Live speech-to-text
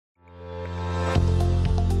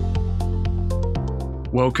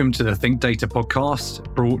Welcome to the Think Data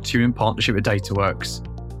podcast, brought to you in partnership with DataWorks.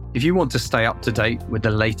 If you want to stay up to date with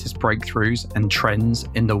the latest breakthroughs and trends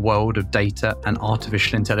in the world of data and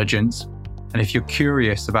artificial intelligence, and if you're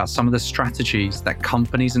curious about some of the strategies that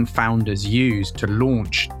companies and founders use to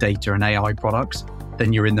launch data and AI products,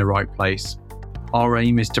 then you're in the right place. Our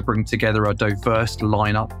aim is to bring together a diverse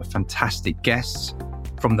lineup of fantastic guests,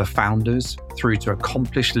 from the founders through to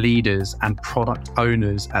accomplished leaders and product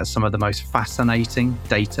owners at some of the most fascinating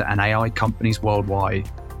data and AI companies worldwide.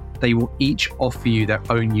 They will each offer you their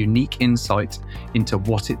own unique insight into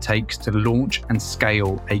what it takes to launch and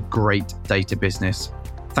scale a great data business.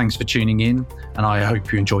 Thanks for tuning in, and I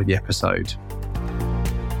hope you enjoyed the episode.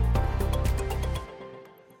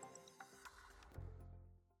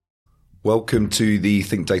 Welcome to the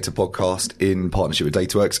Think Data podcast in partnership with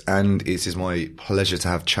DataWorks, and it is my pleasure to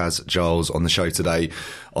have Chaz Giles on the show today.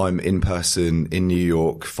 I'm in person in New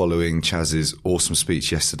York following Chaz's awesome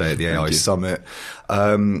speech yesterday at the AI Summit.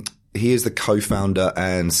 He is the co-founder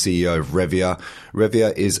and CEO of Revea.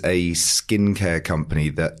 Revea is a skincare company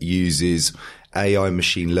that uses AI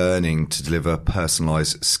machine learning to deliver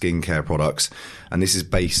personalized skincare products, and this is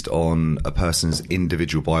based on a person's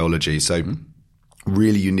individual biology. So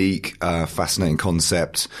really unique, fascinating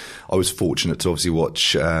concept. I was fortunate to obviously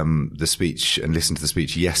watch the speech and listen to the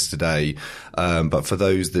speech yesterday. But for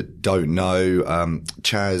those that don't know,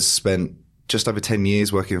 Chaz spent just over 10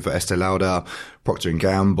 years working for Estee Lauder, Procter &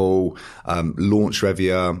 Gamble, launched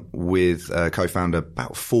Revea with a co-founder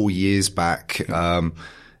about 4 years back.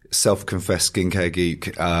 Self-confessed skincare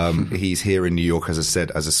geek. He's here in New York, as I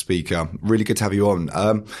said, as a speaker. Really good to have you on.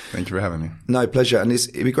 Thank you for having me. No, pleasure. And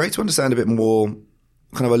it'd be great to understand a bit more.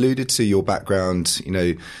 Kind of alluded to your background. You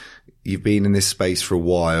know, you've been in this space for a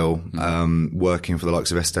while, working for the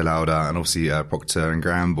likes of Estee Lauder and obviously Procter &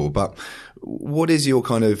 Gamble. But what is your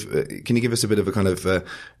kind of, can you give us a bit of a kind of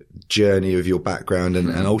journey of your background and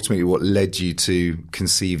ultimately what led you to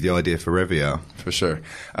conceive the idea for Revea? For sure.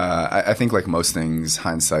 I think like most things,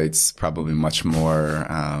 hindsight's probably much more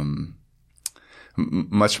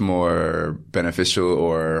beneficial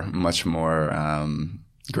or much more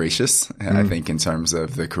gracious, I think, in terms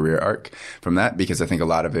of the career arc from that, because I think a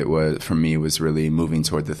lot of it was, for me, was really moving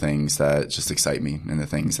toward the things that just excite me and the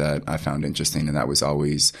things that I found interesting. And that was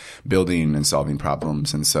always building and solving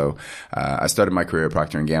problems. And so, I started my career at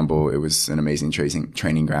Procter & Gamble. It was an amazing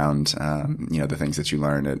training ground. The things that you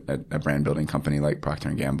learn at a brand building company like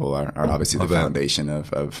Procter & Gamble are obviously the foundation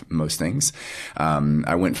of most things.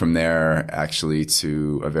 I went from there actually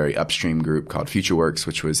to a very upstream group called FutureWorks,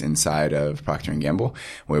 which was inside of Procter & Gamble,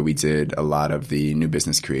 where we did a lot of the new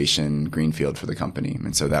business creation greenfield for the company.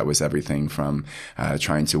 And so that was everything from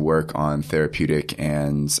trying to work on therapeutic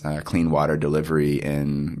and clean water delivery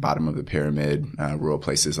in bottom of the pyramid, rural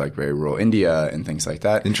places like very rural India and things like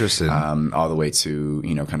that. Interesting. All the way to,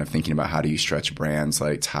 kind of thinking about how do you stretch brands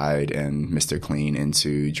like Tide and Mr. Clean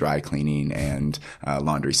into dry cleaning and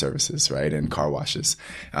laundry services, right? And car washes.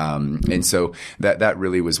 And so that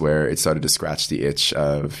really was where it started to scratch the itch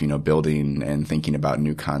of, building and thinking about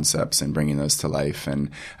new concepts and bringing those to life. And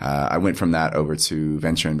I went from that over to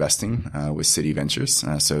venture investing with Citi Ventures,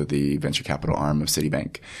 so the venture capital arm of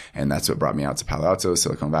Citibank. And that's what brought me out to Palo Alto,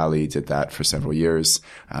 Silicon Valley. Did that for several years.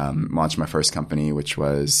 Launched my first company, which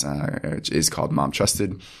is called Mom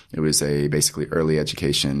Trusted. It was a basically early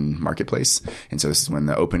education marketplace. And so this is when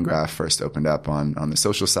the Open Graph first opened up on the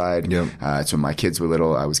social side. Yep. It's when my kids were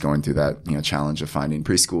little. I was going through that challenge of finding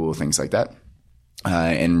preschool, things like that.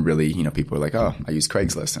 And really, people were like, oh, I use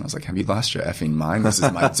Craigslist. And I was like, have you lost your effing mind? This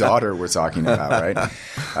is my daughter we're talking about,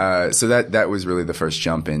 right? So that was really the first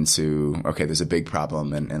jump into, okay, there's a big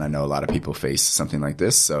problem. And I know a lot of people face something like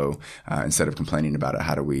this. So, instead of complaining about it,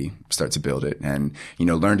 how do we start to build it? And,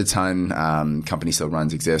 learned a ton. Company still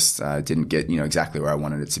runs, exists. Didn't get, exactly where I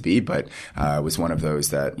wanted it to be, but, was one of those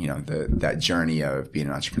that, that journey of being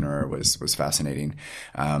an entrepreneur was fascinating.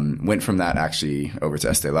 Went from that actually over to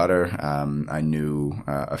Estee Lauder. I knew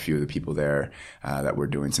a few of the people there that were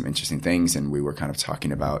doing some interesting things, and we were kind of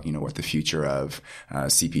talking about what the future of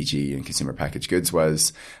CPG and consumer packaged goods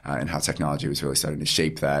was, and how technology was really starting to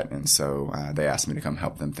shape that. And so they asked me to come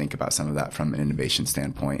help them think about some of that from an innovation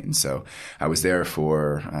standpoint. And so I was there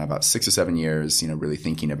for about 6 or 7 years, really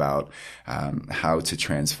thinking about how to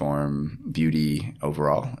transform beauty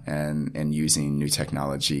overall and using new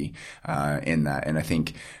technology in that. And I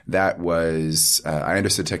think that was I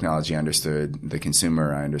understood technology, I understood the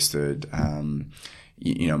consumer, I understood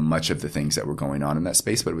much of the things that were going on in that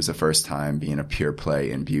space, but it was the first time being a pure play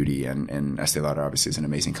in beauty. And Estee Lauder obviously is an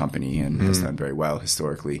amazing company and has done very well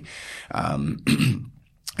historically.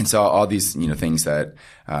 And so all these, things that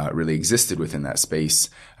really existed within that space,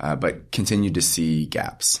 but continued to see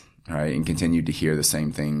gaps, right? And continued to hear the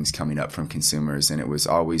same things coming up from consumers. And it was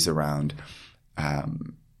always around,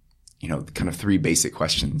 kind of three basic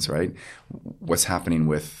questions, right? What's happening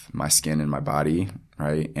with my skin and my body,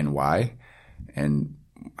 right? And why? And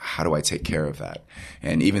how do I take care of that?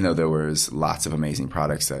 And even though there was lots of amazing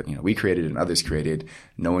products that, we created and others created,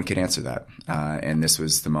 no one could answer that. And this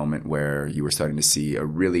was the moment where you were starting to see a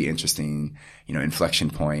really interesting, inflection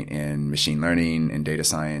point in machine learning and data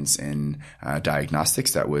science and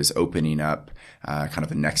diagnostics that was opening up kind of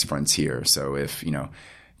the next frontier. So if,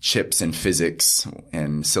 chips and physics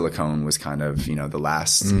and silicone was kind of, the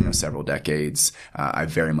last, several decades. I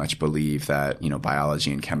very much believe that,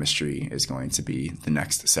 biology and chemistry is going to be the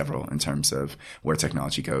next several in terms of where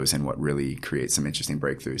technology goes and what really creates some interesting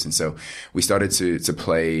breakthroughs. And so we started to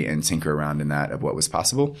play and tinker around in that of what was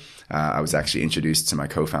possible. I was actually introduced to my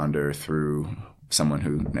co-founder through someone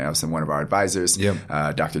who now is one of our advisors,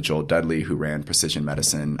 Dr. Joel Dudley, who ran precision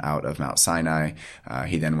medicine out of Mount Sinai.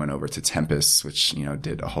 He then went over to Tempus, which,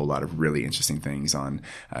 did a whole lot of really interesting things on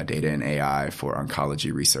data and AI for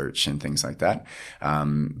oncology research and things like that.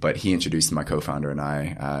 But he introduced my co-founder and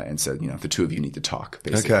I and said, the two of you need to talk,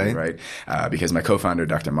 basically, right? Because my co-founder,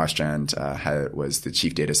 Dr. Marstrand, was the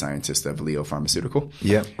chief data scientist of Leo Pharmaceutical.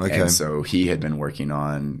 And so he had been working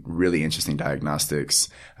on really interesting diagnostics,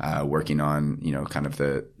 working on, kind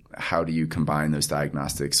of how do you combine those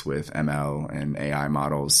diagnostics with ML and AI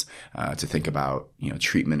models to think about,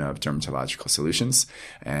 treatment of dermatological solutions.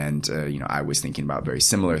 And, I was thinking about very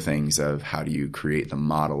similar things of how do you create the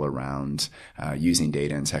model around using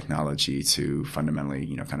data and technology to fundamentally,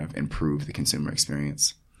 kind of improve the consumer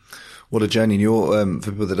experience. What a journey. And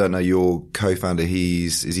for people that don't know, your co-founder,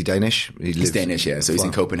 is he Danish? He's Danish, yeah. So he's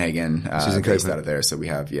in Copenhagen, based out of there. So we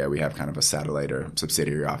have kind of a satellite or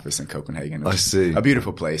subsidiary office in Copenhagen. I see. A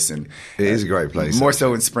beautiful place. And it is a great place. More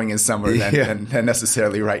so in spring and summer than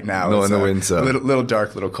necessarily right now. Not in the winter. A little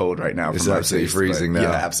dark, little cold right now. It's absolutely freezing now.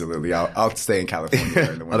 Yeah, absolutely. I'll stay in California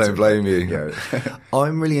during the winter. I don't blame you. Yeah.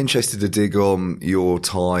 I'm really interested to dig on your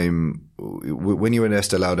time when you were in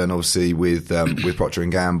Estée Lauder and obviously with Procter &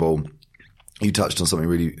 Gamble. You touched on something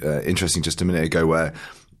really interesting just a minute ago where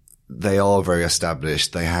they are very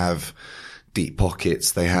established. They have deep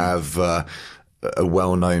pockets. They have a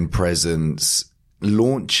well-known presence.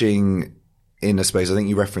 Launching in a space, I think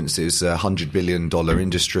you referenced is a $100 billion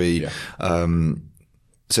industry. So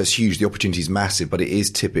it's huge. The opportunity is massive, but it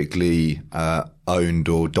is typically owned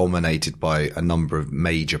or dominated by a number of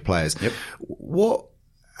major players.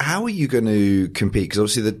 How are you going to compete? Because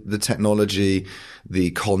obviously the technology, the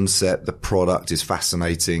concept, the product is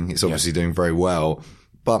fascinating. It's obviously doing very well.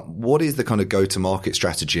 But what is the kind of go-to-market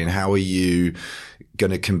strategy and how are you going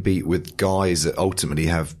to compete with guys that ultimately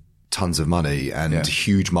have tons of money and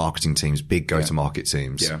huge marketing teams, big go-to-market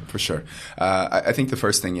teams? Yeah, for sure. I think the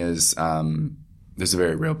first thing is there's a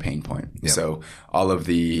very real pain point. So all of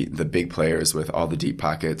the big players with all the deep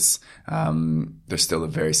pockets, there's still a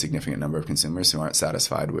very significant number of consumers who aren't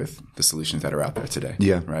satisfied with the solutions that are out there today.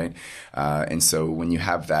 Right. And so when you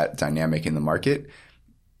have that dynamic in the market,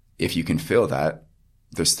 if you can fill that,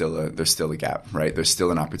 there's still a gap, right? There's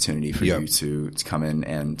still an opportunity for you to come in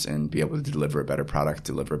and be able to deliver a better product,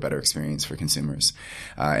 deliver a better experience for consumers.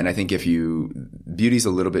 And I think beauty's a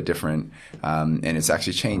little bit different, and it's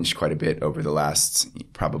actually changed quite a bit over the last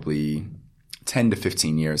probably 10 to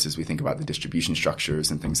 15 years as we think about the distribution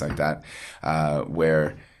structures and things like that,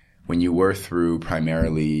 where when you were through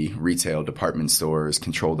primarily retail department stores,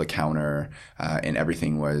 control the counter, and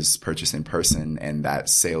everything was purchased in person, and that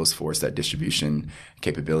sales force, that distribution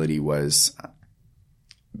capability was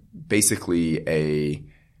basically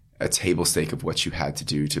a table stake of what you had to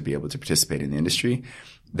do to be able to participate in the industry.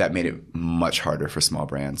 That made it much harder for small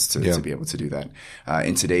brands to be able to do that.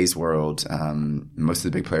 In today's world, most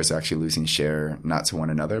of the big players are actually losing share, not to one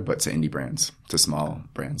another, but to indie brands, to small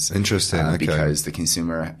brands. Interesting. Okay. Because the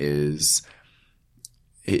consumer is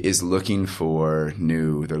looking for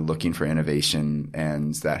new, they're looking for innovation,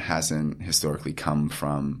 and that hasn't historically come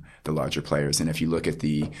from the larger players. And if you look at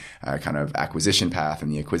the kind of acquisition path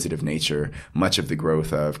and the acquisitive nature, much of the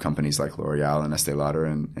growth of companies like L'Oreal and Estée Lauder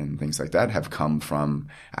and things like that have come from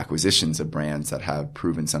acquisitions of brands that have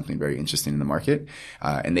proven something very interesting in the market.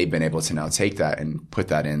 And they've been able to now take that and put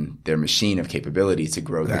that in their machine of capability to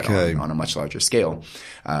grow that on a much larger scale.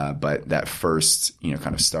 But that first,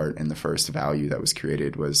 kind of start and the first value that was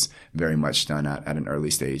created was very much done at an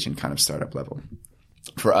early stage and kind of startup level.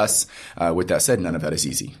 For us, with that said, none of that is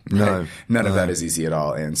easy. No. None of that is easy at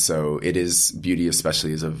all. And so beauty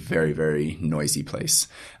especially is a very, very noisy place.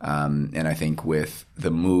 And I think with the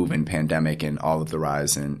move and pandemic and all of the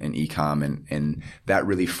rise in e-com and that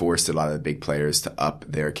really forced a lot of the big players to up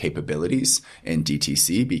their capabilities in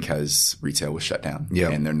DTC because retail was shut down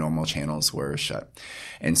and their normal channels were shut.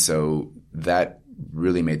 And so that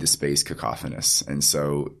really made the space cacophonous. And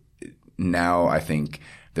so now I think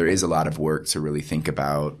there is a lot of work to really think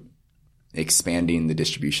about expanding the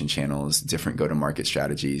distribution channels, different go-to-market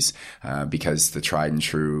strategies, because the tried and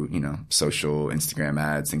true, social, Instagram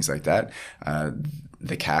ads, things like that,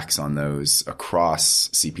 the CACs on those across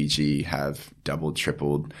CPG have doubled,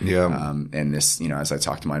 tripled. And this, as I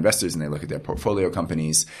talk to my investors and they look at their portfolio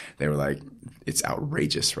companies, they were like, it's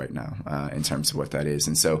outrageous right now, in terms of what that is.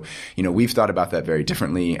 And so, we've thought about that very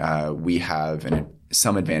differently. We have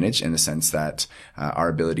some advantage in the sense that, our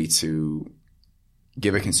ability to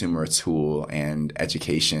give a consumer a tool and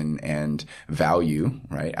education and value,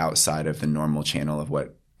 right, outside of the normal channel of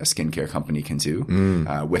what a skincare company can do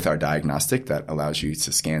with our diagnostic that allows you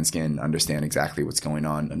to scan skin, understand exactly what's going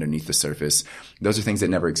on underneath the surface. Those are things that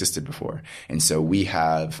never existed before. And so we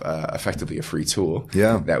have effectively a free tool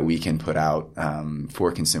that we can put out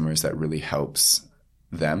for consumers that really helps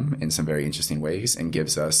them in some very interesting ways and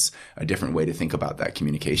gives us a different way to think about that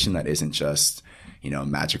communication that isn't just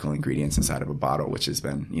magical ingredients inside of a bottle, which has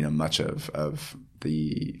been, much of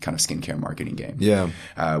the kind of skincare marketing game.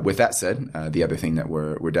 With that said, the other thing that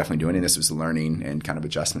we're definitely doing, and this was learning and kind of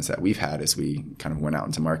adjustments that we've had as we kind of went out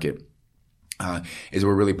into market, is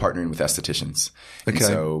we're really partnering with estheticians. Okay. And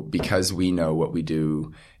so because we know what we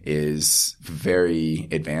do is very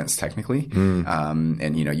advanced technically,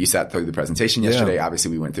 and you sat through the presentation yesterday.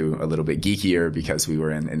 Obviously, we went through a little bit geekier because we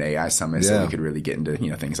were in an AI summit, so we could really get into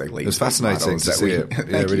things like latent. It was fascinating to see it.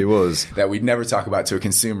 Yeah, it really was. That we'd never talk about to a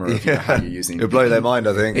consumer of how you're using. It'd blow their mind,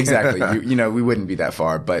 I think. Exactly. We wouldn't be that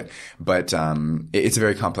far, but it's a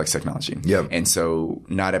very complex technology. And so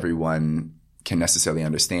not everyone can necessarily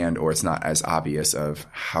understand, or it's not as obvious of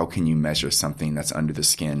how can you measure something that's under the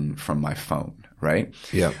skin from my phone, right?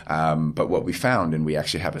 But what we found, and we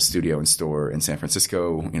actually have a studio and store in San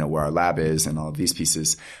Francisco, where our lab is and all of these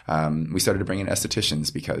pieces, we started to bring in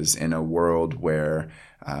estheticians because in a world where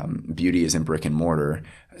beauty is in brick and mortar,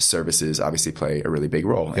 services obviously play a really big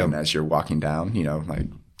role. And as you're walking down,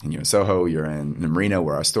 in Soho, you're in the Marina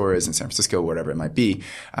where our store is in San Francisco, whatever it might be,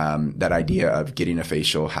 that idea of getting a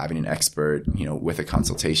facial, having an expert, with a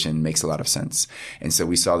consultation makes a lot of sense. And so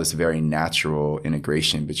we saw this very natural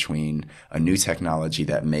integration between a new technology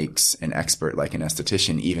that makes an expert like an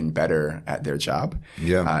esthetician even better at their job.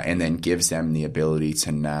 And then gives them the ability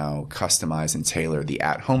to now customize and tailor the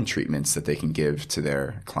at-home treatments that they can give to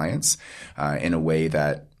their clients, in a way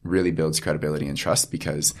that really builds credibility and trust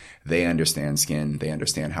because they understand skin. They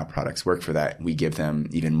understand how products work for that. We give them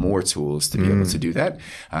even more tools to be able to do that,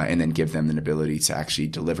 and then give them an ability to actually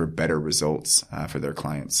deliver better results for their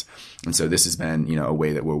clients. And so this has been, a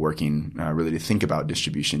way that we're working really to think about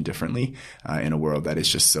distribution differently in a world that is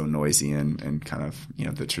just so noisy and kind of,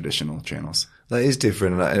 the traditional channels. That is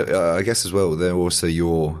different. And I guess as well, they're also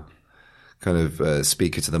your kind of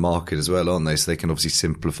speaker to the market as well, aren't they? So they can obviously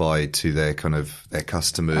simplify to their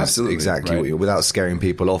customers exactly what without scaring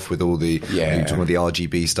people off with all the talking about the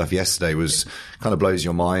RGB stuff yesterday was kind of blows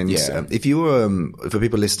your mind. If you were for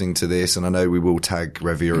people listening to this, and I know we will tag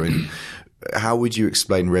Revea in, how would you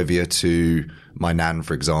explain Revea to my nan,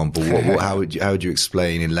 for example? How would you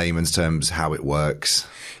explain in layman's terms how it works?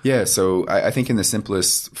 Yeah, so I think in the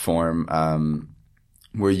simplest form,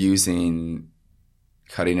 we're using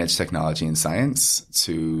cutting-edge technology and science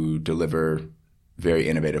to deliver very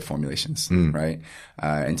innovative formulations, right?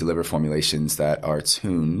 And deliver formulations that are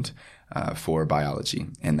tuned for biology.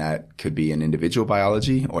 And that could be an individual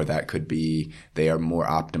biology, or that could be they are more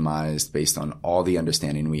optimized based on all the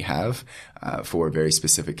understanding we have for very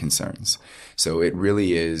specific concerns. So it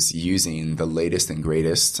really is using the latest and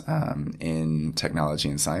greatest in technology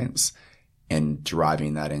and science and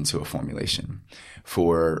driving that into a formulation.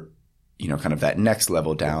 For kind of that next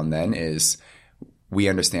level down then is we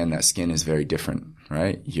understand that skin is very different,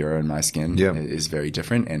 right? Your and my skin is very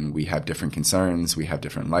different, and we have different concerns, we have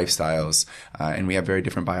different lifestyles, and we have very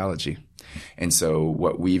different biology. And so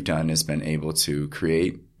what we've done is been able to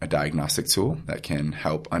create a diagnostic tool that can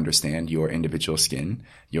help understand your individual skin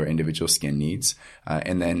needs,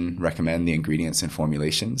 and then recommend the ingredients and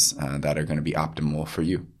formulations that are going to be optimal for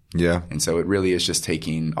you. And so it really is just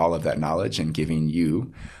taking all of that knowledge and giving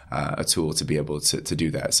you a tool to be able to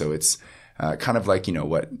do that. So it's kind of like,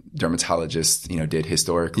 what dermatologists, did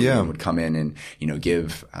historically, and would come in and,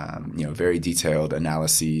 give, very detailed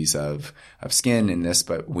analyses of skin in this,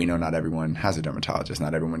 but we know not everyone has a dermatologist.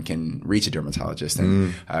 Not everyone can reach a dermatologist.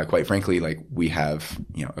 And, quite frankly, like we have,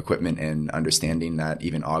 equipment and understanding that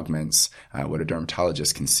even augments, what a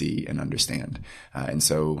dermatologist can see and understand. And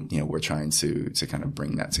so, we're trying to kind of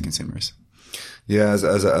bring that to consumers. Yeah,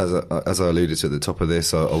 as I alluded to at the top of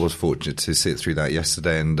this, I was fortunate to sit through that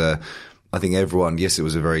yesterday, and I think everyone, yes, it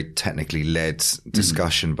was a very technically led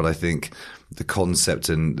discussion, but I think the concept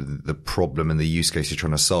and the problem and the use case you're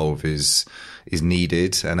trying to solve is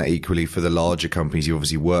needed. And equally for the larger companies, you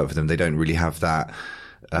obviously work for them, they don't really have that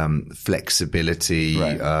flexibility,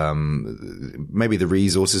 right. Maybe the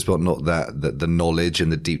resources, but not the knowledge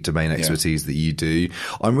and the deep domain expertise that you do.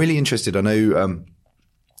 I'm really interested. I know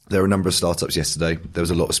there were a number of startups yesterday. There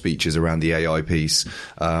was a lot of speeches around the AI piece,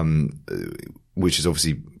 which is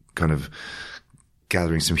obviously kind of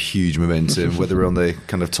gathering some huge momentum, whether we're on the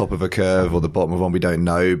kind of top of a curve or the bottom of one, we don't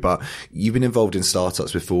know. But you've been involved in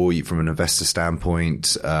startups before from an investor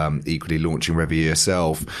standpoint, equally launching Revea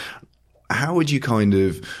yourself. How would you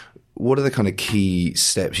what are the kind of key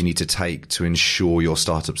steps you need to take to ensure your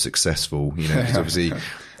startup successful? Because obviously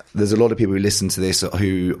there's a lot of people who listen to this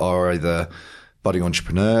who are either budding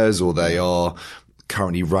entrepreneurs or they are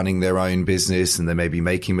currently running their own business and they may be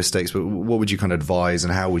making mistakes, but what would you kind of advise,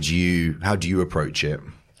 and how do you approach it?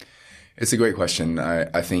 It's a great question.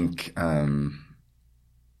 I think,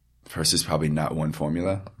 first is probably not one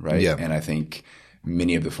formula, right? Yeah. And I think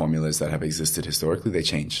many of the formulas that have existed historically, they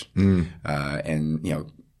change. And,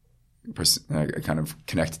 kind of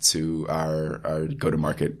connected to our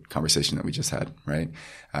go-to-market conversation that we just had, right?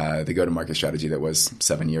 The go-to-market strategy that was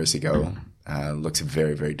 7 years ago, looks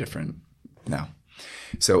very, very different now.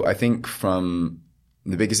 So I think from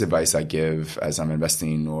the biggest advice I give as I'm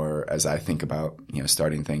investing or as I think about,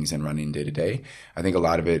 starting things and running day to day, I think a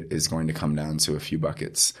lot of it is going to come down to a few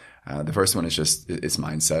buckets. The first one is just it's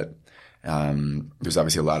mindset. There's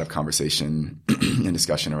obviously a lot of conversation and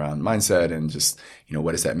discussion around mindset and just,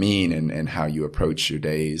 what does that mean and how you approach your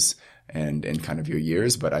days and kind of your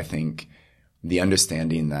years. But I think the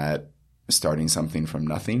understanding that starting something from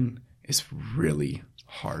nothing is really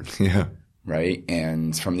hard. Yeah. Right.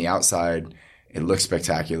 And from the outside, it looks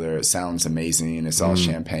spectacular. It sounds amazing. It's all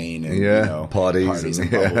champagne and, parties and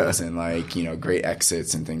bubbles and great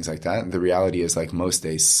exits and things like that. The reality is most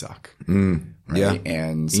days suck. Right? Yeah.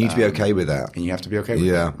 And you need to be okay with that. And you have to be okay with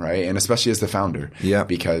that. Right. And especially as the founder. Yeah.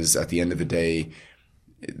 Because at the end of the day,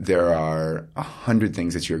 there are 100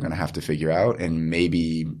 things that you're going to have to figure out, and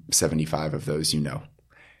maybe 75 of those, or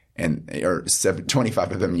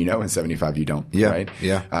 25 of them, and 75 you don't. Yeah. Right.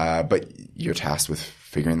 Yeah. But you're tasked with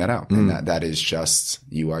figuring that out. And that is just,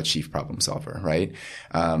 you are chief problem solver. Right.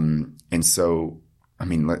 And so,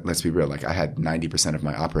 let's be real. I had 90% of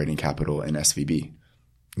my operating capital in SVB.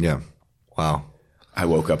 Yeah. Wow. I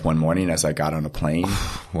woke up one morning as I got on a plane.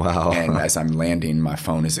 Wow. And as I'm landing, my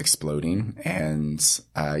phone is exploding. And,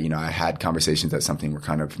 I had conversations that something were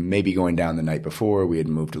kind of maybe going down the night before. We had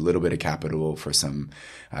moved a little bit of capital for some,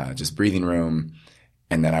 just breathing room.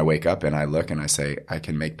 And then I wake up and I look and I say, I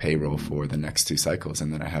can make payroll for the next 2 cycles.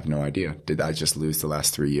 And then I have no idea. Did I just lose the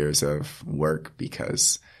last 3 years of work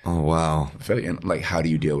because? Oh, wow. How do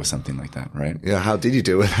you deal with something like that? Right. Yeah. How did you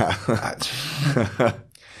deal with that?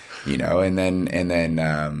 And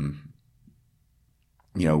then,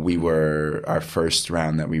 we were, our first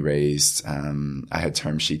round that we raised, I had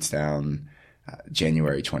term sheets down,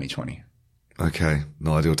 January 2020. Okay.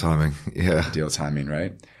 No ideal timing. Yeah. Ideal timing,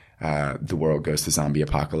 right? The world goes to zombie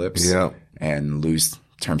apocalypse. Yeah. And loose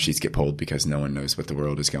term sheets get pulled because no one knows what the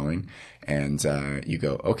world is going. And, you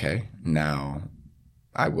go, okay, now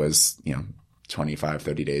I was, 25,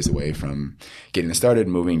 30 days away from getting it started,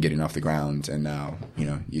 moving, getting off the ground. And now,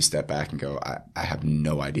 you step back and go, I have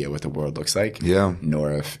no idea what the world looks like. Yeah.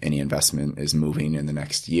 Nor if any investment is moving in the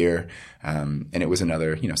next year. And it was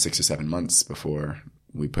another, 6 or 7 months before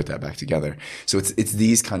we put that back together. So it's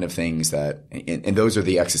these kind of things that, and those are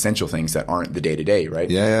the existential things that aren't the day to day, right?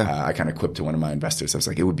 Yeah. I kind of quipped to one of my investors. I was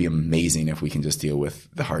like, it would be amazing if we can just deal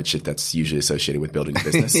with the hard shit that's usually associated with building a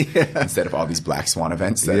business instead of all these black swan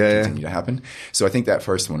events that continue to happen. So I think that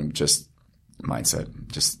first one, just mindset,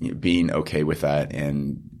 just being okay with that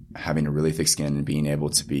and having a really thick skin and being able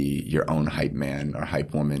to be your own hype man or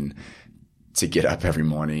hype woman to get up every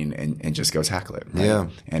morning and just go tackle it. Right? Yeah.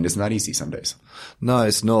 And it's not easy some days. No,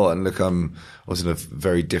 it's not. And look, I'm also in a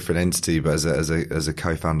very different entity, but as a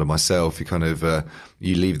co-founder myself, you kind of,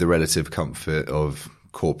 you leave the relative comfort of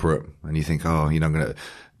corporate and you think, I'm going to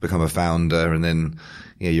become a founder, and then,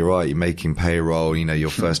 you're right, you're making payroll, your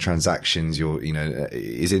first transactions,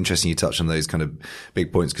 it's interesting you touch on those kind of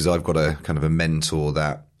big points, because I've got a kind of a mentor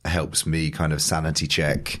that helps me kind of sanity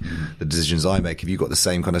check the decisions I make. Have you got the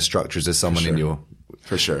same kind of structures as someone in your...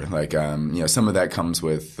 For sure. Like, some of that comes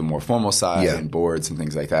with the more formal side and boards and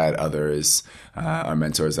things like that. Others are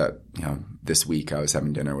mentors that, this week I was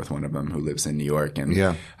having dinner with one of them who lives in New York, and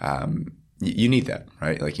you need that,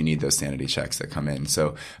 right? Like, you need those sanity checks that come in.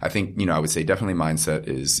 So I think, I would say definitely mindset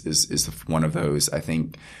is one of those. I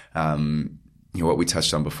think, what we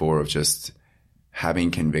touched on before of just having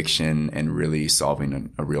conviction and really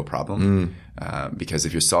solving a real problem. Because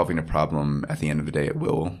if you're solving a problem, at the end of the day, it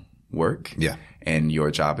will work. Yeah. And your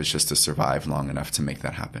job is just to survive long enough to make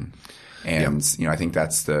that happen. And, I think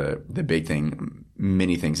that's the big thing.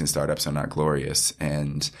 Many things in startups are not glorious.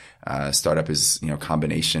 And startup is, a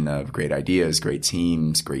combination of great ideas, great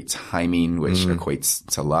teams, great timing, which equates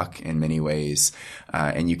to luck in many ways.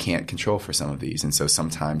 And you can't control for some of these. And so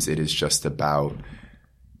sometimes it is just about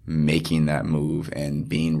making that move and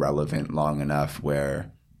being relevant long enough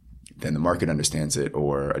where then the market understands it,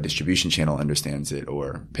 or a distribution channel understands it,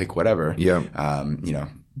 or pick whatever.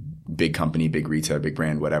 Big company, big retail, big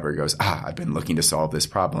brand, whatever, goes, I've been looking to solve this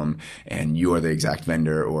problem, and you're the exact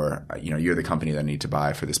vendor, or, you're the company that I need to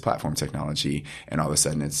buy for this platform technology. And all of a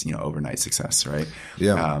sudden it's, overnight success, right?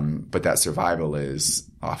 Yeah. But that survival is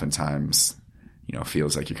oftentimes,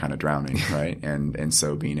 feels like you're kind of drowning, right? And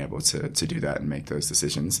so being able to do that and make those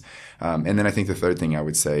decisions. And then I think the third thing I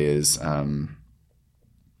would say is,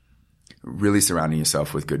 really surrounding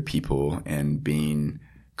yourself with good people and being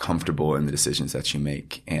comfortable in the decisions that you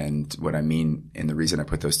make. And what I mean, and the reason I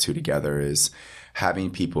put those two together, is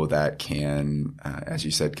having people that can, as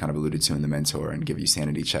you said, kind of alluded to in the mentor, and give you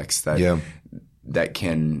sanity checks that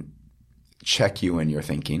can check you in your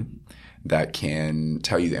thinking, that can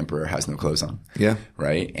tell you the emperor has no clothes on. Yeah.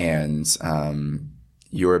 Right. And,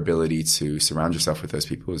 your ability to surround yourself with those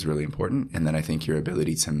people is really important. And then I think your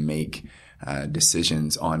ability to make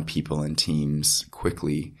decisions on people and teams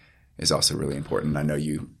quickly is also really important. I know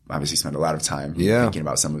you obviously spend a lot of time thinking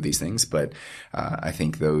about some of these things, but I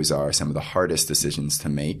think those are some of the hardest decisions to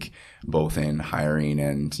make, both in hiring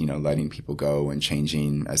and, letting people go and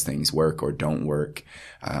changing as things work or don't work.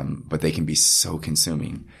 But they can be so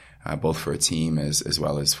consuming, both for a team as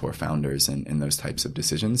well as for founders in those types of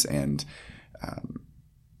decisions. And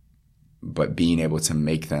but being able to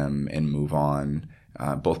make them and move on,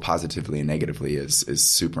 both positively and negatively, is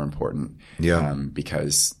super important. Yeah.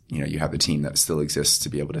 Because, you have the team that still exists to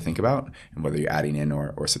be able to think about, and whether you're adding in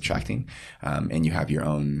or subtracting, and you have your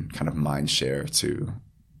own kind of mind share to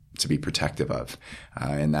be protective of.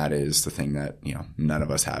 And that is the thing that, none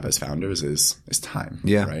of us have as founders is time.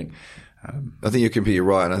 Yeah. Right. I think you're completely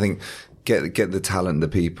right. And I think get the talent, the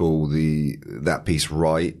people, that piece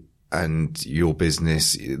right. And your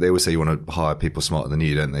business, they always say you want to hire people smarter than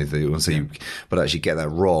you, don't they? They want to say but actually get that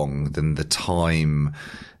wrong, then the time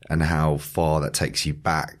and how far that takes you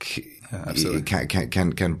back, it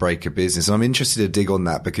can break a business. And I'm interested to dig on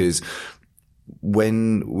that, because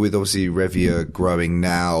with obviously Revea growing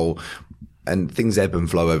now, and things ebb and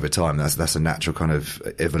flow over time, that's a natural kind of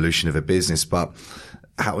evolution of a business. But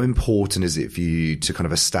how important is it for you to kind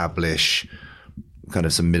of establish kind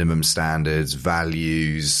of some minimum standards,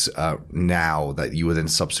 values, now that you will then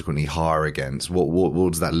subsequently hire against?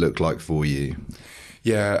 What does that look like for you?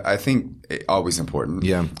 Yeah, I think always important.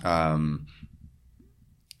 Yeah.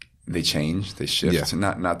 They change, they shift.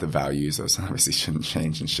 Yeah. Not the values, those obviously shouldn't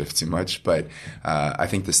change and shift too much, but I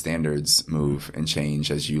think the standards move and change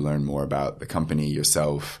as you learn more about the company,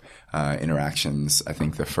 yourself, interactions. I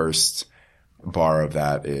think the first bar of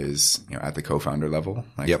that is, at the co-founder level.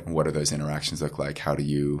 Like, what do those interactions look like? How do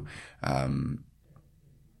you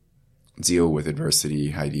deal with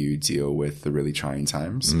adversity? How do you deal with the really trying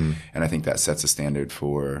times? And I think that sets a standard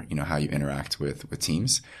for, how you interact with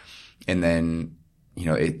teams. And then,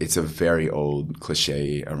 it's a very old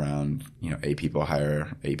cliche around, A people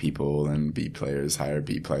hire A people and B players hire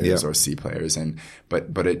B players or C players.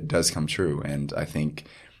 But it does come true. And I think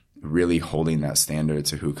really holding that standard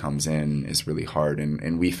to who comes in is really hard.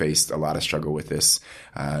 And we faced a lot of struggle with this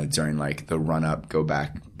during like the run up, go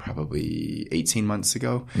back probably 18 months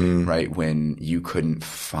ago, right? When you couldn't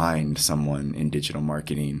find someone in digital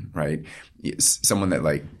marketing, right? Someone that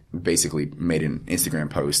like basically made an Instagram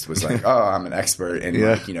post, was like, oh, I'm an expert in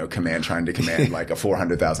like, trying to command like a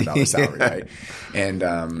 $400,000 salary, right? And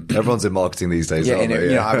everyone's in marketing these days. Yeah, and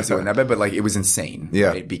obviously wasn't that bad, but like it was insane, yeah.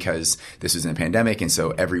 right? Because this was in a pandemic, and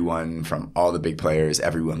so everyone from all the big players,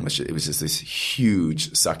 it was just this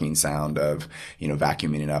huge sucking sound of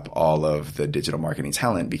vacuuming up all of the digital marketing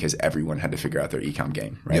talent because everyone had to figure out their e-com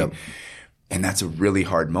game, right? Yep. And that's a really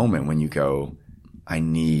hard moment when you go, I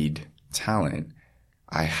need talent.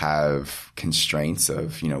 I have constraints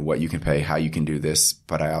of, what you can pay, how you can do this,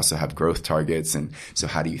 but I also have growth targets. And so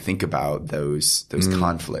how do you think about those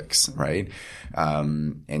conflicts, right?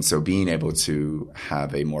 And so being able to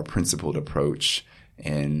have a more principled approach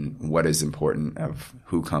in what is important, of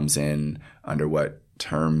who comes in, under what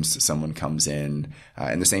terms someone comes in,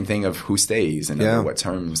 and the same thing of who stays and under what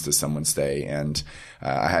terms does someone stay. And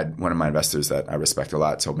I had one of my investors that I respect a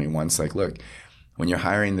lot told me once, like, look, when you're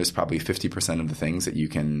hiring, there's probably 50% of the things that you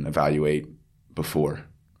can evaluate before,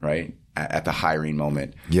 right? At the hiring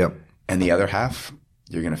moment. Yep. And the other half,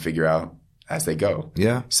 you're going to figure out as they go.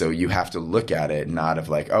 Yeah. So you have to look at it not of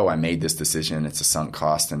like, oh, I made this decision, it's a sunk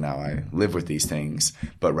cost, and now I live with these things,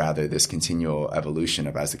 but rather this continual evolution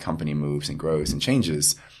of as the company moves and grows and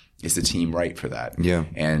changes, is the team right for that? Yeah.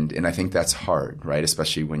 And I think that's hard, right?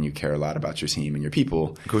 Especially when you care a lot about your team and your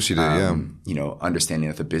people. Of course you do, Understanding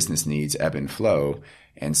that the business needs ebb and flow.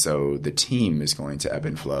 And so the team is going to ebb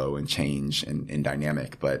and flow and change and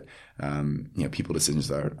dynamic. But, people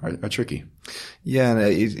decisions are tricky. Yeah. And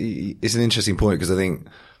it's an interesting point, because I think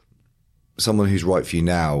someone who's right for you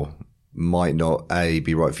now might not,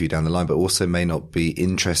 be right for you down the line, but also may not be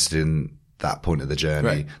interested in that point of the journey.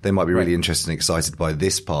 Right. They might be really interested and excited by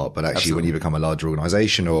this part, but actually when you become a larger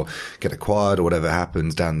organization or get acquired or whatever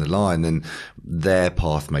happens down the line, then their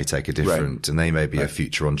path may take a different, and they may be a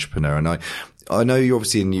future entrepreneur. And I know you're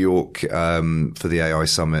obviously in New York for the AI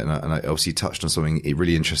Summit, and I obviously touched on something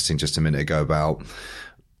really interesting just a minute ago about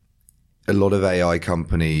a lot of AI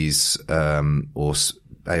companies or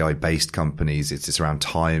AI-based companies. It's around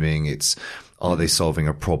timing. Are they solving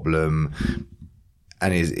a problem?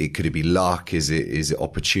 And could it be luck? Is it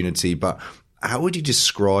opportunity? But how would you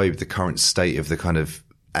describe the current state of the kind of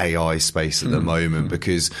AI space at the moment?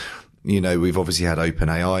 Because, we've obviously had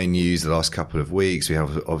OpenAI news the last couple of weeks. We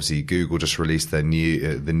have obviously Google just released the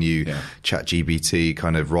new ChatGPT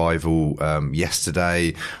kind of rival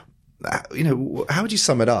yesterday. How would you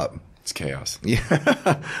sum it up? It's chaos. Yeah,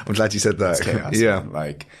 I'm glad you said that. It's chaos. Yeah,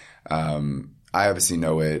 I obviously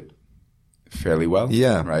know it fairly well.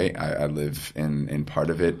 Yeah. Right. I live in part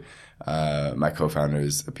of it. My co-founder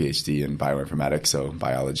is a PhD in bioinformatics, so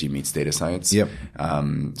biology meets data science. Yep.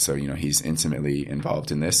 So he's intimately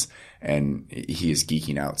involved in this, and he is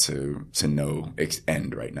geeking out to no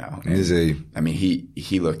end right now. And, is he? I mean,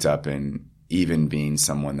 he looked up, and even being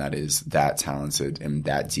someone that is that talented and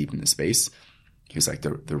that deep in the space, he was like,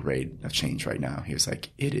 the rate of change right now, he was like,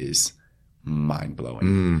 it is mind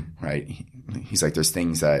blowing, right? He's like, there's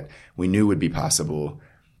things that we knew would be possible.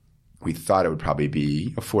 We thought it would probably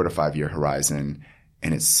be a 4 to 5 year horizon,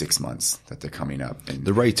 and it's 6 months that they're coming up. And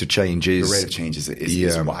the rate of change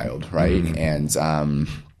is wild, right? And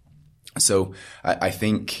so I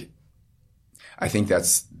think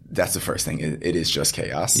that's the first thing. It is just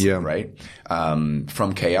chaos, right?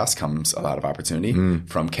 From chaos comes a lot of opportunity.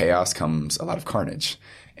 From chaos comes a lot of carnage,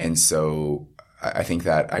 and so I think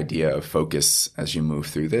that idea of focus as you move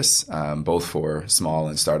through this, both for small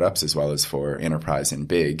and startups as well as for enterprise and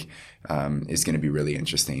big, is going to be really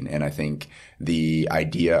interesting. And I think the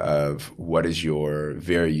idea of what is your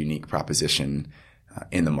very unique proposition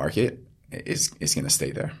in the market is going to stay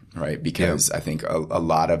there, right? Because I think a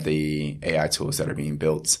lot of the AI tools that are being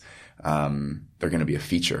built, they're going to be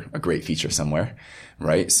a great feature somewhere,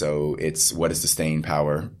 right? So it's what is the staying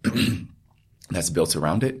power that's built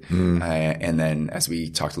around it. And then as we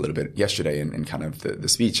talked a little bit yesterday in kind of the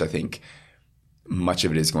speech, I think much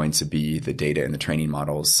of it is going to be the data and the training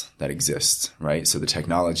models that exist, right? So the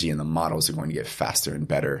technology and the models are going to get faster and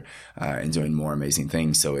better and doing more amazing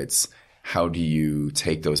things. So it's how do you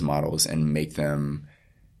take those models and make them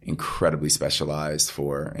incredibly specialized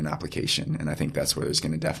for an application? And I think that's where there's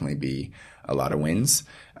going to definitely be a lot of wins.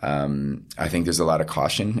 I think there's a lot of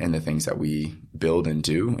caution in the things that we build and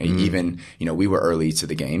do. Even, we were early to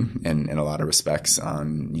the game in a lot of respects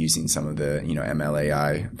on using some of the, ML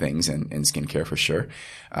AI things in skincare for sure.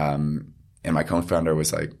 And my co-founder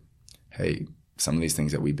was like, hey, some of these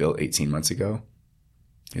things that we built 18 months ago,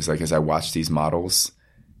 he's like, as I watch these models,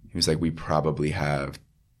 he was like, we probably have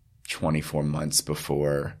 24 months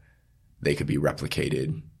before they could be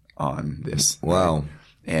replicated on this. Wow. Right?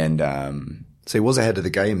 And So it was ahead of the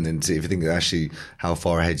game then, if you think actually how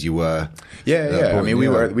far ahead you were. Yeah. I mean,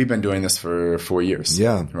 we've been doing this for 4 years.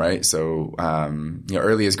 Yeah. Right. So,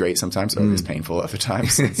 early is great sometimes, early is painful other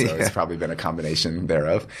times. So it's probably been a combination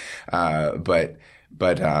thereof. But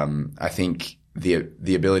I think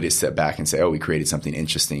the ability to step back and say, oh, we created something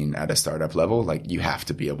interesting at a startup level, like you have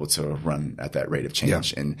to be able to run at that rate of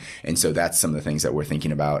change. Yeah. And so that's some of the things that we're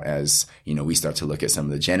thinking about as, we start to look at some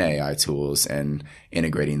of the Gen AI tools and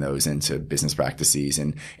integrating those into business practices.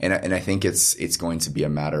 And I think it's going to be a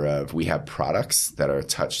matter of, we have products that are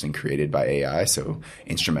touched and created by AI, so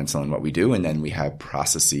instrumental in what we do. And then we have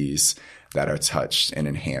processes that are touched and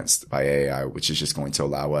enhanced by AI, which is just going to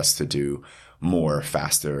allow us to do more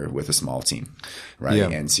faster with a small team, right? Yeah.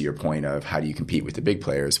 And to your point of how do you compete with the big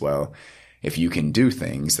players? Well, if you can do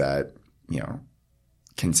things that,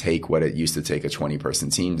 can take what it used to take a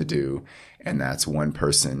 20-person team to do, and that's one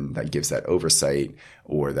person that gives that oversight,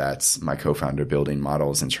 or that's my co-founder building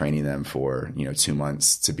models and training them for, 2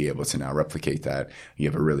 months to be able to now replicate that, you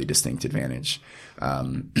have a really distinct advantage.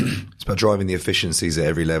 It's about driving the efficiencies at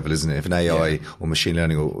every level, isn't it? If an AI or machine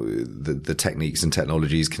learning or the techniques and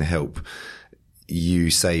technologies can help you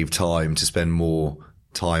save time to spend more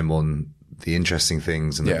time on the interesting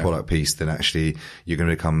things and the product piece, then actually you're going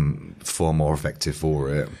to become far more effective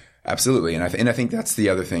for it. Absolutely. And I think that's the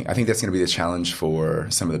other thing. I think that's going to be the challenge for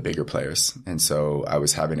some of the bigger players. And so I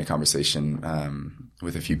was having a conversation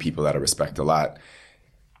with a few people that I respect a lot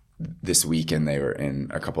this week, and they were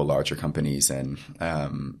in a couple of larger companies, and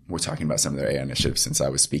we're talking about some of their AI initiatives. Since I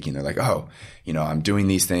was speaking, they're like, oh, I'm doing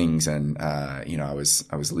these things, and I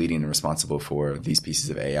was leading and responsible for these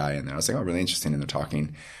pieces of AI, and I was like, oh, really interesting. And they're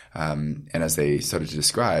talking, and as they started to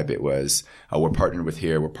describe, it was, oh, we're partnered with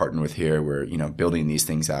here, we're building these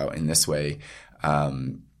things out in this way,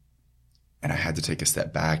 and I had to take a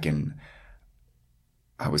step back, and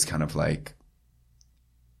I was kind of like,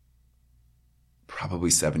 probably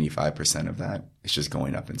 75% of that is just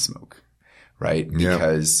going up in smoke, right? Yeah.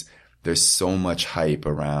 Because there's so much hype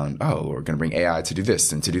around, oh, we're going to bring AI to do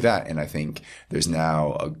this and to do that. And I think there's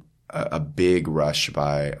now a big rush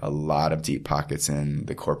by a lot of deep pockets in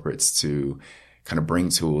the corporates to kind of bring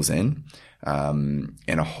tools in, and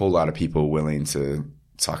a whole lot of people willing to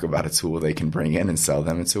talk about a tool they can bring in and sell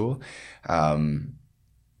them a tool.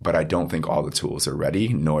 But I don't think all the tools are ready,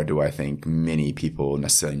 nor do I think many people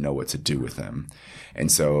necessarily know what to do with them.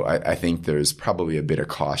 And so I think there's probably a bit of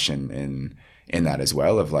caution in that as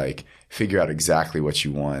well, of like, figure out exactly what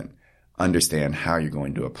you want, understand how you're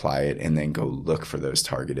going to apply it, and then go look for those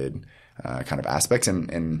targeted kind of aspects.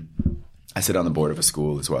 And I sit on the board of a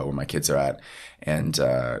school as well where my kids are at, and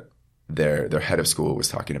their head of school was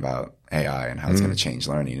talking about AI and how it's going to change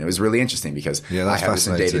learning. And it was really interesting because I have this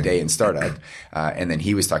in day-to-day in startup. And then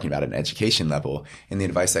he was talking about it at an education level. And the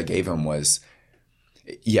advice I gave him was,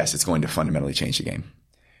 yes, it's going to fundamentally change the game.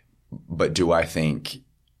 But do I think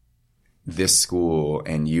this school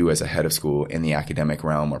and you as a head of school in the academic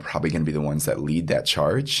realm are probably going to be the ones that lead that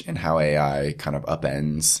charge, and how AI kind of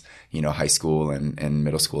upends, high school and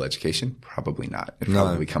middle school education? Probably not. It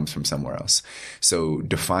probably comes from somewhere else. So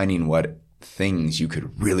defining what things you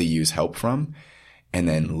could really use help from, and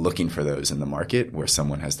then looking for those in the market where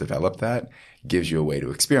someone has developed that, gives you a way to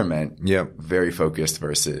experiment. Yeah. Very focused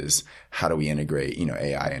versus how do we integrate,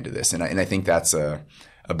 AI into this? And I think that's a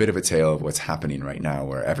bit of a tale of what's happening right now,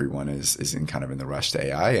 where everyone is in kind of in the rush to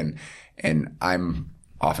AI. And I'm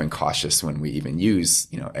often cautious when we even use,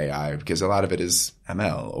 AI, because a lot of it is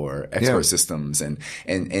ML or expert systems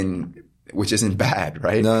and which isn't bad,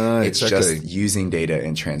 right? No, it's exactly. just using data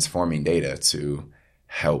and transforming data to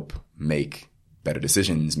help make better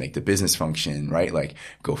decisions, make the business function, right? Like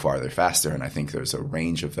go farther, faster. And I think there's a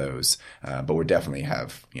range of those. But we definitely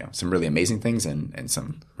have, some really amazing things and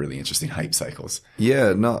some really interesting hype cycles.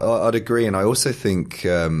 Yeah, no, I'd agree. And I also think,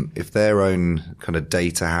 if their own kind of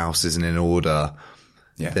data house isn't in order,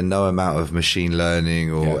 then no amount of machine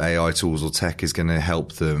learning or AI tools or tech is going to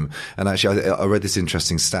help them. And actually, I read this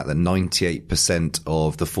interesting stat that 98%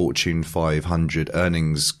 of the Fortune 500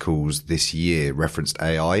 earnings calls this year referenced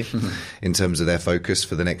AI in terms of their focus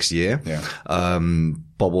for the next year. Yeah.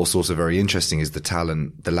 But what's also very interesting is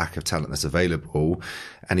the lack of talent that's available.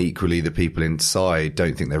 And equally, the people inside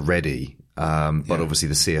don't think they're ready. But obviously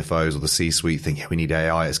the CFOs or the C-suite think, we need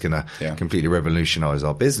AI. It's going to completely revolutionize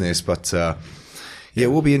our business. But, it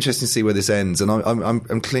will be interesting to see where this ends. And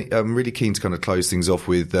I'm really keen to kind of close things off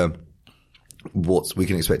with, what we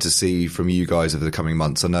can expect to see from you guys over the coming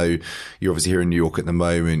months. I know you're obviously here in New York at the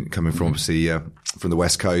moment, coming from obviously, from the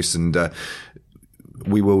West Coast, and,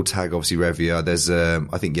 we will tag obviously Revea. There's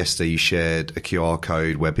I think yesterday you shared a QR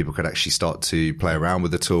code where people could actually start to play around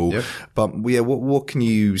with the tool. Yep. But yeah, what can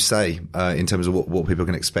you say in terms of what people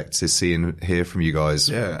can expect to see and hear from you guys?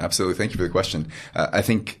 Yeah, absolutely. Thank you for the question. I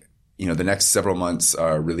think, the next several months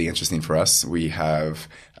are really interesting for us. We have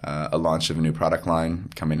a launch of a new product line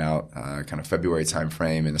coming out kind of February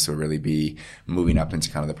timeframe, and this will really be moving up into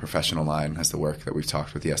kind of the professional line as the work that we've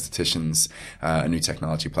talked with the estheticians, a new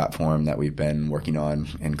technology platform that we've been working on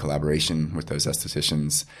in collaboration with those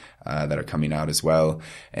estheticians that are coming out as well.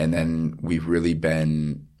 And then we've really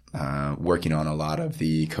been working on a lot of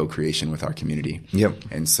the co-creation with our community. Yep.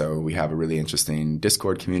 And so we have a really interesting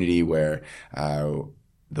Discord community where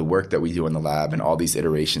the work that we do in the lab and all these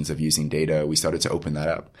iterations of using data, we started to open that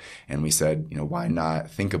up. And we said, why not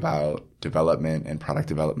think about development and product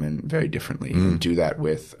development very differently and do that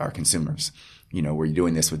with our consumers? We're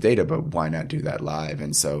doing this with data, but why not do that live?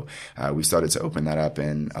 And so we started to open that up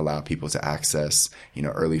and allow people to access,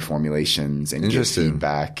 early formulations and give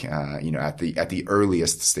feedback, at the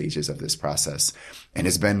earliest stages of this process. And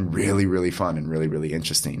it's been really, really fun and really, really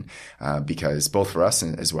interesting because both for us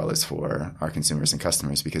as well as for our consumers and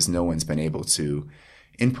customers, because no one's been able to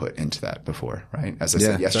input into that before, right? As I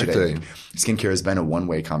said yesterday, skincare has been a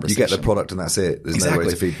one-way conversation. You get the product and that's it. There's no way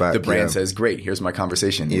to feedback. The brand says, great, here's my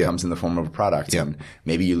conversation. It comes in the form of a product. And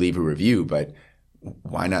maybe you leave a review, but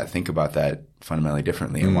why not think about that fundamentally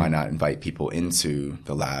differently? And why not invite people into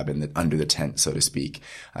the lab and under the tent, so to speak?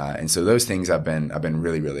 And so those things I've been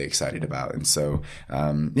really, really excited about. And so,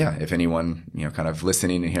 if anyone, kind of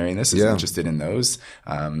listening and hearing this is interested in those,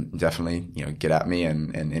 definitely, get at me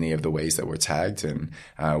and any of the ways that we're tagged. And,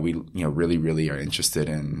 we, really, really are interested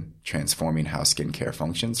in transforming how skincare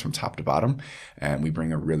functions from top to bottom. And we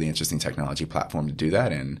bring a really interesting technology platform to do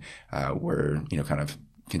that. And, we're, kind of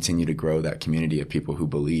continue to grow that community of people who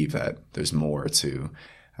believe that there's more to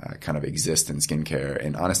kind of exist in skincare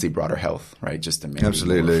and honestly broader health, right? Just demanding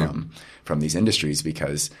more from these industries,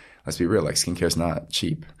 because let's be real, like skincare is not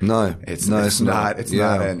cheap. No, it's not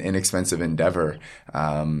an inexpensive endeavor.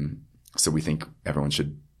 So we think everyone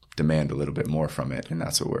should demand a little bit more from it, and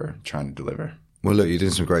that's what we're trying to deliver. Well, look, you're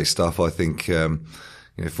doing some great stuff. I think,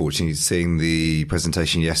 fortunately seeing the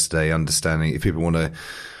presentation yesterday, understanding if people want to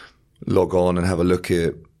log on and have a look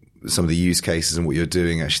at some of the use cases and what you're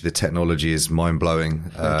doing, actually the technology is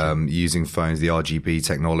mind-blowing. Using phones, the RGB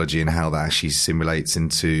technology and how that actually simulates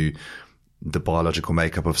into the biological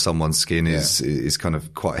makeup of someone's skin is kind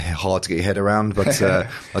of quite hard to get your head around. But I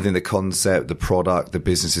think the concept, the product, the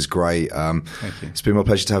business is great. Thank you. It's been my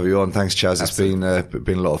pleasure to have you on. Thanks, Chaz. Absolutely. It's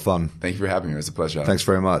been a lot of fun. Thank you for having me. It was a pleasure. Thanks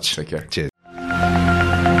very much. Take care. Cheers.